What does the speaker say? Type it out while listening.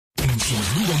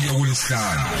Usuzuma kuya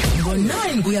kulesihlanu.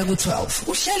 Ngo9 kuya ku12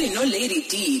 uhleli no Lady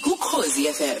D kuKhosi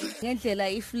FM. Ngendlela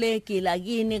iflag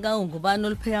lakini kaungubani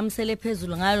oliphekamisele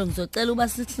phezulu ngalo ngizocela uba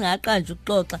sithi singaqanje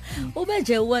ukuxoxa. Ube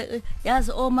nje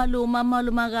yazi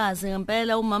amalumakazi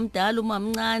ngempela umamdala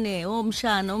umamncane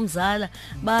omshana umzala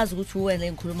bazi ukuthi uwena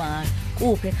engikhuluma ngayo.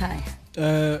 Kuphi ekhaya?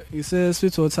 Ise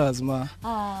Sweet Waters ma.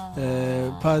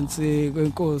 Phansi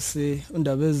kwenkosi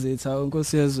undabezitha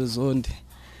inkosi yezwe zondi.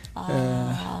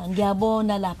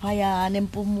 Ngiyabona lapha yana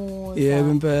empumuza.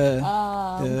 Yebo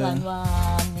impela. Mngani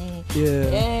wami.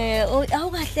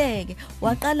 Awukahleke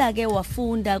waqala ke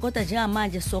wafunda kodwa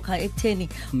njengamanje sokha ekutheni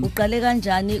uqale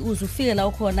kanjani uzufike la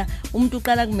ukhona umuntu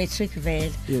uqala ku matric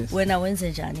vele wena wenze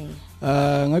njani?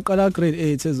 Ngaqala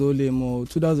grade 8 ezolimo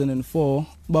 2004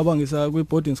 baba ngisa kwi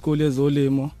boarding school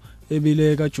ezolimo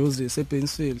ebile ka Joseph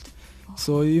eBensfield.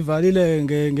 So ivalile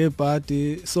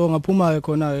ngebhadi so ngaphuma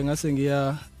khona ngase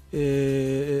ngiya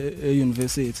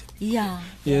university.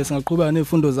 Yes ngaqhubeka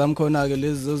nezifundo zami khona ke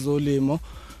lezi zezolimo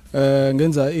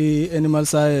ngenza ianimal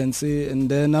science and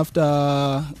then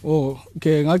after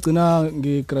ngagcina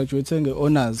ngigraduate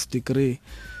ngehonours degree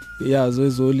yazo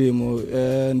ezolimo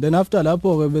and then after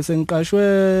lapho ke bese ngiqashwe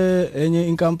enye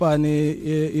inkampani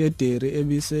ye-dairy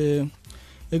ebise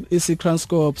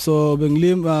isiCranscope so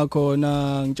bengilima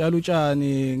khona ngitshala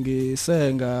utshani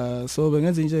ngisenga so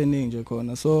bengenza into eziningi nje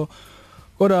khona so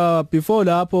kodwa before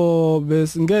lapho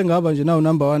bese ngaba nje nawo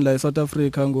number 1 la eSouth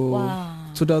Africa ngo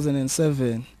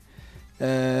 2007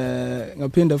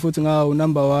 ngaphinda futhi ngawo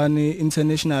number 1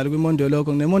 international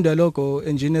kwiMondialogo neMondialogo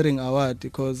Engineering Award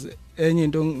because enye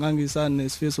into ngangisana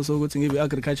nesifiso sokuthi ngibe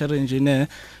agricultural engineer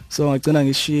so ngagcina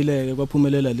ngishileke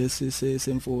kwaphumelela lesi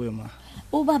semfuyo ma.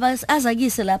 Ubaba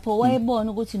azakise lapho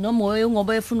wayebona ukuthi noma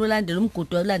ngoba efuna ulandela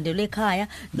umgudu olandelwe ekhaya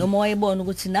noma wayebona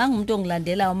ukuthi nanga umuntu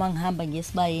ongilandelayo mangihamba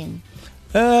ngesibayeni.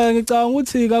 Ngicabanga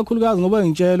ukuthi kakhulukazi ngoba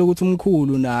ngitshela ukuthi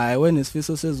umkhulu naye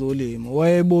wenesifiso sezolimo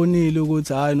wayebonile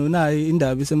ukuthi hayi nonayi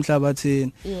indaba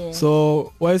isemhlabathini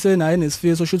so wayesenaye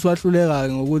nesifiso shuthi wahluleka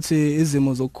ngokuthi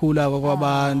izimo zokukhula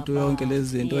kwabantu yonke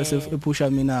lezi zinto esephusha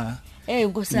mina.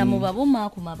 Nkosi yami ubaba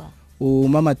umakho mama.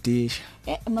 Umama Disha.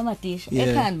 Mama Disha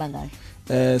ekhaya bangani?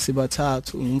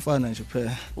 Sibathathu umfana nje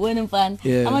phela. Wena mfana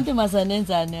amantombazane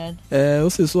enzani yena?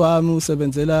 Usisi wami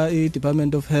usebenzela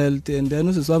iDepartment of Health and then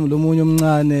usisi wami lomunye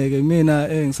omncane ke mina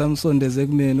engisamsondeze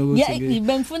kumina ukuthi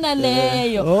bengifuna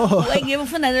leyo.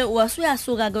 Ngifuna le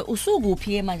wasuyasuka ke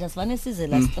usukuphi ke manje asivane size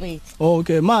la straight.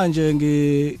 Okay manje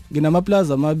nginama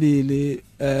plaza amabili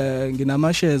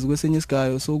nginama shares kwesinye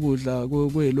isigayo sokudla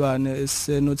kwezilwane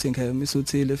eseNottingham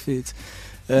isuthile fit.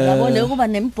 Yabona kuba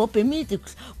nemibhobho emide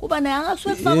kuba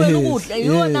nangasuke ukudla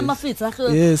yona amafitha akhe.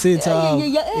 Yes itha.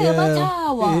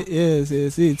 Mathawa.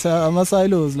 Yes itha ama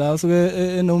silos la suke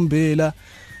enombila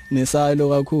nesilo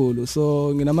kakhulu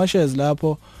so nginama shares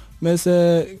lapho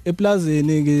mase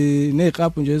eplazini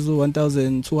ngineqaphu nje zo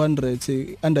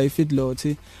 1200 under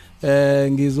feedlot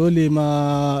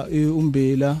ngizolima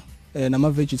umbila nama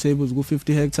vegetables ku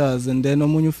 50 hectares and then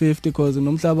omunye u50 because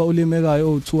nomhlaba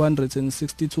ulimekayo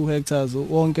o262 hectares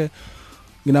wonke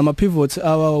nginama pivot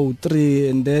awa u3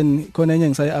 and then khona enye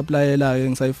ngisayi applyela ke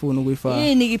ngisayifuna ukuyifaka.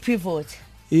 Yini ki pivot?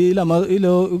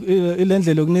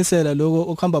 Ilendlela yokunisela lokho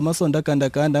okuhamba amasonto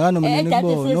agandaganda nganoma nini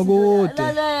kubona nokude.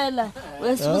 Lalela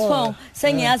wesifo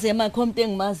sengiyazi emakhompe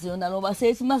engimaziyo naloba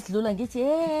sethi masidlula ngithi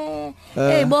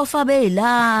bofa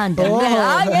beyilanda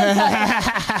hayi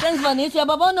sengifanele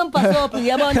yababona umpasophi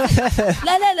yabona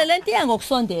lalela lento iya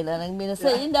ngokusondela kumina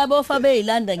indaba bofa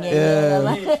beyilanda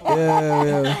ngiyayona.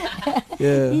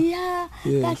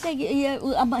 Kahle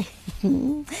ama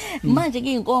manje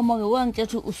ke inkomo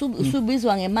ngewangithethe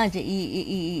usubizwa ngemanje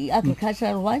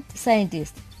i-agricultural what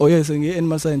scientist. Oh yes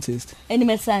ngi-animal scientist.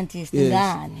 Animal scientist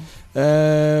ngani?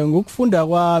 Ngokufunda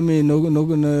kwami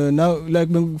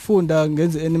like ngifunda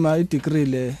ngenze animal degree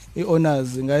le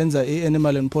i-honors ngayenza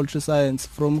i-animal and poultry science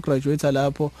from graduate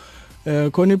lapho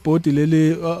khona ibody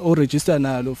leli o-register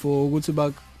nalo for ukuthi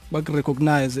ba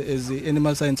recognize as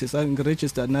animal scientist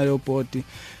ngiregister nayo body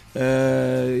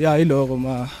iloko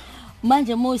ma.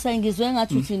 Manje Musa ngizwe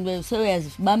ngathi uthini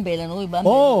useyazibambela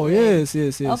nokuyibambela. Oh yes.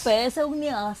 Awubhese ukuningi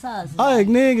akasazi. Hayi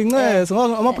kuningi nceso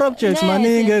ngoba ama projects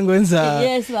maningi engwenza.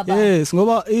 Yes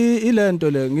ngoba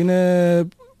ilento le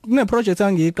kune project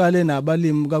angiyiqale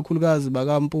nabalimi kakhulukazi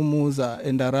bakaMpumuza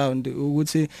and around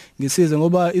ukuthi ngisize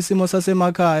ngoba isimo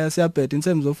sasemakhaya siyabheda in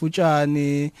terms of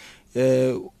utshani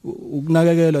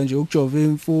ukunakekelwa nje ukujova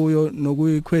imfuyo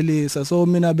nokuyikhwelisa so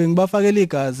mina bengibafakela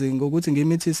igazi ngokuthi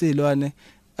ngimithise izilwane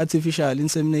artificial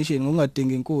insemination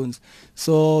ngokungadingi inkunzi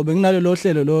so benginalo lo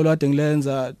hlelo lo kade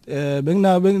ngilenza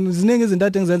ziningi izinto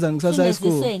ade ngizenza ngisasa high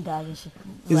school Izingane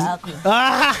nje zakho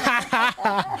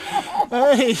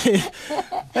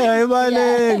Hey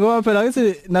bale ngoba phela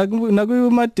ngithi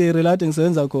nakuyimadiri la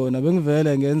engisebenza khona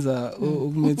bengivele ngenza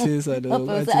ukumithisa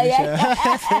lo athisha.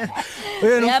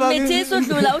 Uyamithisa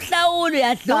udlula uhlawula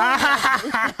uyadlula.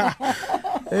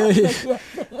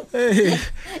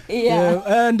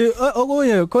 Yeah, and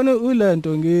okunye khona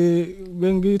ulento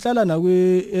ngihlala na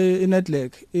kwi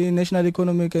Nedlac National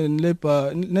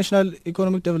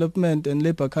Economic Development and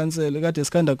Labour Council kade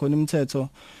sikhanda khona imithetho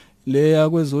leya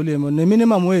kwezolimo ne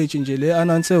minimum wage nje le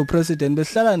announce upresident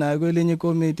behlala nayo kwelinye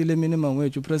committee le minimum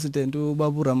wage upresident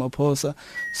uBabu Ramaphosa.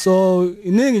 So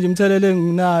iningi nje imthelele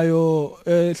nginayo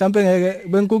mhlambe ngeke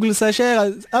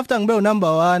bengikulisesheka after ngibe number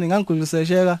 1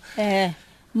 ngangikulisesheka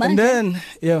and then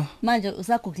yeah manje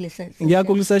usagugulisha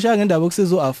ngiyagugulisha ngendaba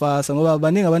okusiza uAfasa ngoba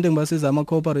baningi abantu engibasiza ama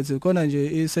cooperative khona nje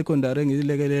isecondary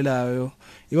ngizilekelelayo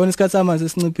ikona isikhathi samanje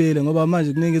sisinciphile ngoba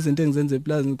manje kuningi izinto engizenze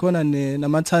eplaza khona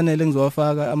nama tunnel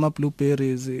engizowafaka ama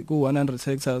blueberries ku 100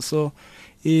 hectares so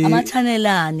ama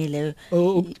tunnelani leyo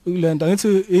lento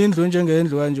ngithi indlu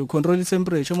njengendlu kanje ucontrol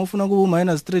temperature uma ufuna kuba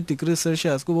 -3 degrees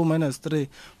Celsius kuba -3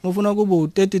 uma ufuna kuba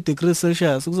 30 degrees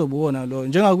Celsius kuzobuona lo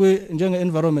njenge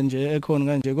environment nje ekhona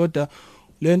kanje kodwa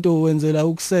lento wenzela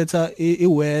ukusetha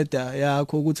iweather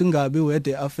yakho ukuthi ingabi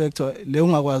iweather affectwa le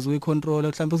ungakwazi ukuyicontrol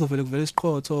mhlawumbe uzovela kuvela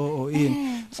isiqhotho or ini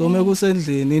so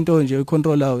mekusendlini into nje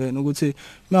uyicontrola wena ukuthi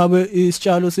mabe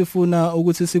isitshalo sifuna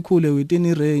ukuthi sikhule within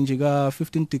irange ka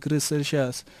 15 degrees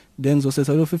Celsius then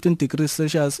uzosetha lo 15 degrees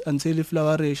Celsius until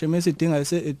iflowerishe mase idinga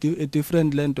a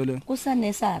different lento le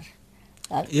kusanesari.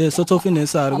 Yes, sort of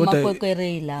necessary kodwa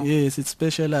yes it's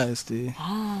specialized. Yes.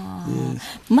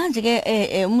 Manje ke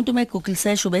umuntu megoogle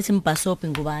search ubethi mbhasopi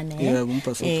Ngubane Yeah,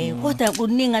 umbhasopi. Kodwa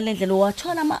kuninga lendlela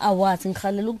wathola ama awards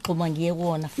ngikhalela ukugxuma ngiye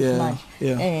kuona futhi manje.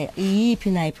 Iyiphi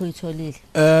nayiphi uyitholile?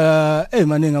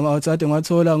 Maningi ama awards ade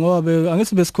ngathola ngoba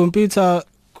angithi besikhompyutha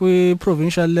kwi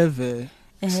provincial level.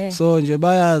 So nje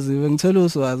bayazi bengithela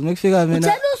uswazi mekufika mina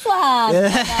uthela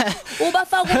uswazi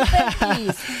ubafaka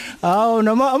umpetshisi awu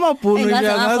noma amabhunu nje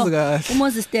angazi kahle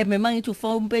uMoses Stebe mangithi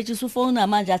ufona umpetshisi ufona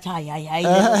manje athi hayi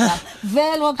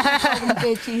vele wakufaka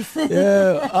umpetshisi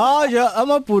nje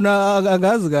amabhunu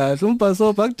angazi kahle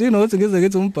umbhasopi akudini ukuthi ngize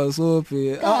ngithi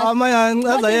umbhasopi amanye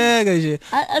angicaza yeke nje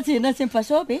athi nathi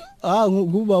umbhasopi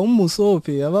kuba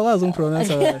umusopi abakazi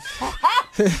umpronounce kahle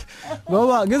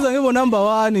ngoba ngize ngibo number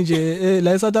 1 nje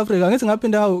la eSouth Africa ngithi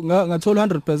ngaphinda ngathola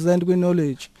 100% kwi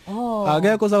knowledge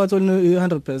akekho sakathola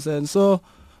 100% so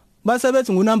base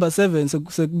bethi ngu number 7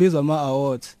 sekubizwa ama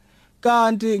awards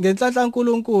kanti ngenhlanhla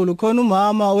uNkulunkulu khona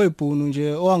umama webhunu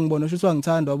nje owangibona usho ukuthi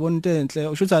wangithanda wabona into enhle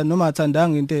usho ukuthi noma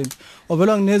athandanga into embi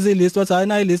ovela ngineze list wathi hayi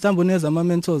nayi list hamba uneza ama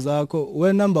mentors zakho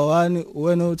we number 1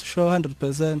 wena uthi show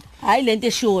 100% hayi lento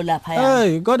eshow lapha ya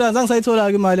hey kodwa ngizange sayithola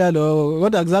ke imali yaloko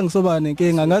kodwa akuzange soba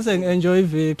nenkinga ngase ngienjoy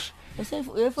victory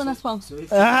uyefuna sponsor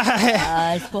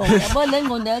hayi sponsor yabo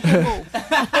lengqondo yakho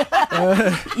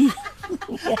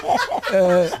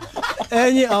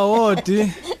enye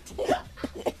award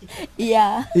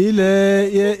yeah ile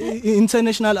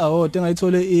international award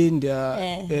engayithole eIndia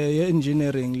ye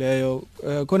engineering leyo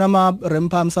khona ama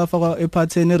ramp pumps afakwa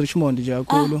ePattern eRichmond nje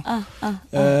kakhulu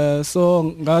so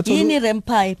ngathola yini ramp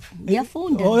pipe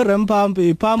ngiyafunda ramp pump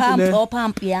ipump le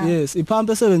pump yeah yes ipump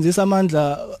esebenzisa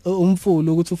amandla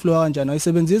umfulu ukuthi uflow kanjani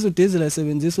ayisebenzisa udiesel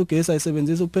ayisebenzisa ugesi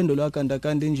ayisebenzisa ukuphendula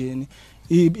kagandakanda engine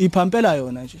iphampela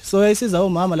yona nje so yayisiza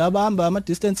umama labahamba ama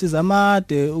distances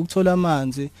amade ukuthola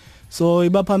amanzi so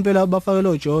ibaphampela bafake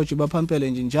lo George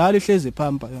baphampele nje njalo ihlezi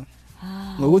iphampa yona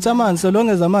ngokuthi amanzi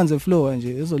solongeza amanzi eflow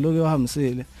nje ezoloke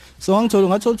ehambisile so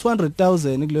ngathola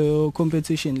 200,000 kuleyo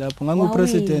competition lapho ngangu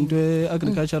president we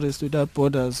agriculturist without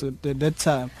borders at that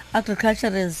time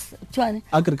agriculturist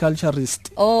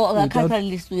agriculturist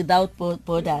without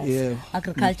borders yeah.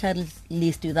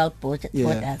 agriculturalist without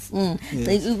borders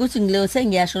ukuthi ngilo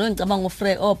sengiyasho ngicabanga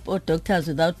o doctors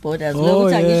without borders lo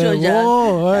ukuthi angisho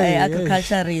njalo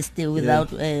agriculturist without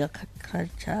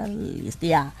culturalist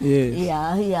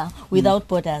without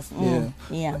borders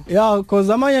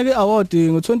because amanye ke award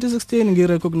ngo2016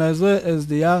 ngirecognize as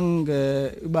the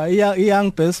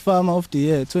young best farmer of the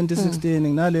year 2016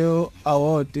 nginaleyo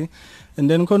award and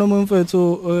then khona umuntu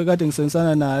mfethu kade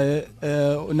ngisensana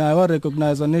naye wa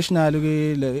recognize national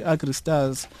kule Agri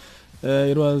Stars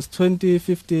it was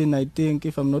 2015 I think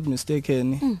if I'm not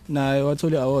mistaken naye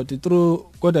wathola award through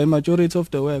kodwa majority of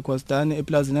the work was done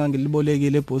eplazini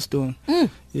ngilibolekile eBoston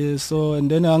yes so and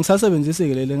then angisasebenzisi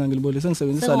ke lele ngilibolekile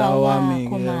sengisebenzisa lawa wami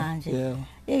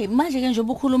yeah manje ke nje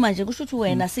ubukhuluma nje kusho ukuthi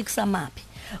wena sikusamapi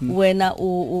wena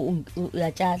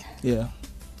uyatshala yeah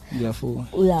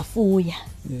uyafuya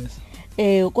yes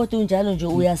kodwa unjalo nje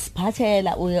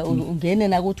uyasiphathela ungene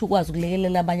nakuthi ukwazi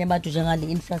ukulekelela abanye abantu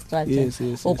njengale infrastructure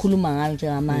okhuluma ngayo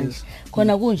njengamanje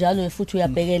khona kunjalo futhi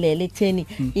uyabhekelela ekutheni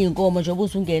inkomo nje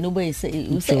obuze ungene ube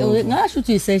ngasho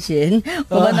ukuthi uyisurgeon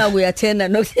ngoba naku uyathena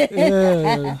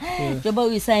njengoba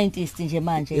uyi-scientist nje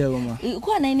manje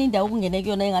khona yini indawo ukungene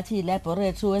kuyona engathi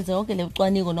i-laboratory wenze yonke le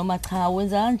ucwaningo noma cha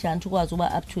wenza kanjani ukuthi ukwazi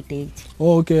uba up to date?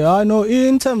 Okay, I know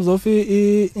in terms of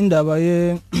indaba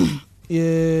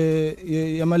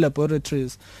yama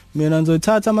laboratories mina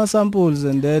ngizothatha ama samples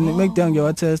and then make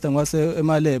ngiyawatesta ngwase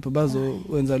ema lab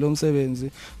bazowenza lo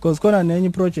msebenzi because khona nenye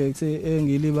project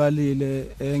engilibalile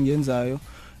engiyenzayo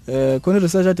khona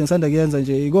research ade ngisanda kuyenza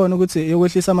nje ikona ukuthi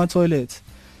yokwehlisa ama toilets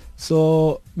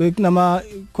so bekunama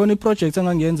khona iproject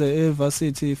engangiyenza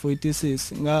evarsity for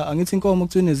thesis angithi inkomo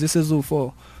kuthini zisezu4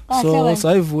 so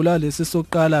sayivula lesi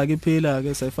sokuqala ke iphila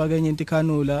ke sayifaka enye into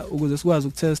ikhanula ukuze sikwazi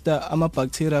ukutesta ama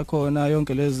bacteria khona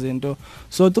yonke lezi zinto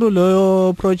so through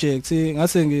loyo project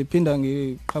ngase ngiphinda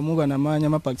ngiqhamuka namanye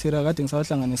ama bacteria kade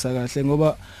ngisawahlanganisa kahle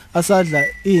ngoba asadla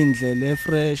indle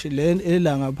fresh le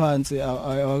elanga phansi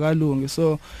awakalungi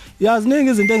so yaziningi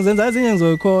izinto engizenza ezinye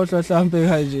ngizoyikhohlwa mhlambe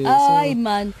kanje so hayi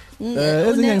man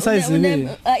ezinye ngisayizibile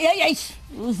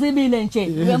uzibile nje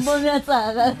uyambona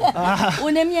yatsaka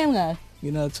uneminyaka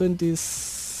ngina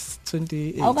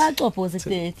 28 awukacophoza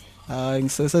kuthethi hayi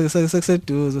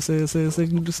ngiseseduze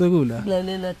sekula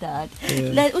lalela dad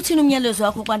la uthini umyalezo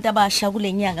wakho kwabantu abasha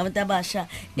kulenyanga abantu abasha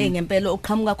ngempela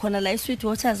oqhamuka khona la eSweet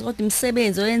Waters kodwa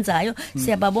imisebenzi oyenzayo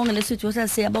siyababonga le Sweet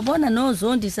Waters siyababona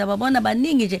nozondi siyababona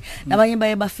baningi nje nabanye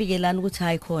baye bafikelana ukuthi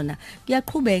hayi khona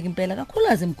kuyaqhubeka impela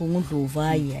kakhulukazi emgungundlovu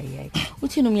hayi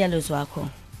uthini umyalezo wakho?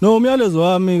 No, umyalezo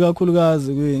wami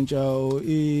kakhulukazi kwintsha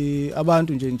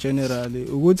abantu nje in general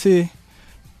ukuthi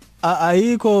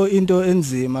ayikho into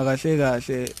enzima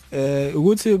kahle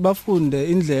ukuthi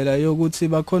bafunde indlela yokuthi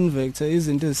ba convert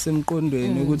izinto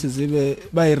ezisemqondweni ukuthi zibe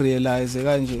bayirealize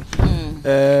kanje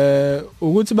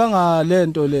ukuthi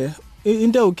bangalento le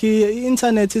into ukhiye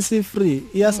i-internet isi free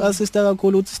iyas-assista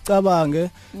kakhulu ukuthi sicabange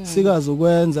sikazi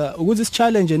ukwenza ukuthi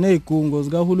si-challenge nezigungo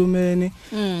zikahulumeni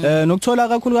nokuthola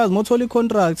kakhulukazi mothola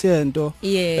i-contract yento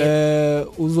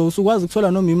uzokwazi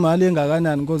ukuthola noma imali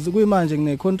engakanani because kuyimanje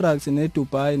ngine-contract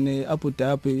ne-Dubai ne-Abu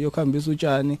Dhabi yokuhambisa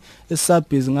utshani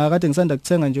esisabhizi ngakade ngisanda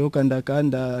kuthenga nje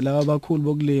ogandaganda laba abakhulu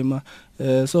bokulima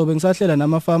so bengisahlela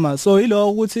nama farmers so ilo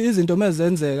ukuthi izinto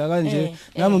mezenzeka kanje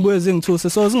nami ngibuye zingithuse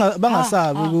so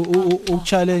bangasabi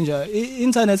ukuchallenge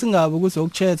i-internet singabe ukuthi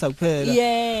ukchatha kuphela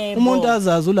umuntu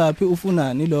azazi ulaphi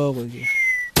ufunani lokho nje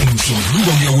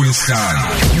umhlubulo kuya kuLesihlanu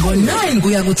ngo9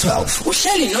 kuya ku12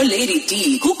 uhleli no Lady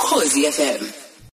D ku Khosi FM.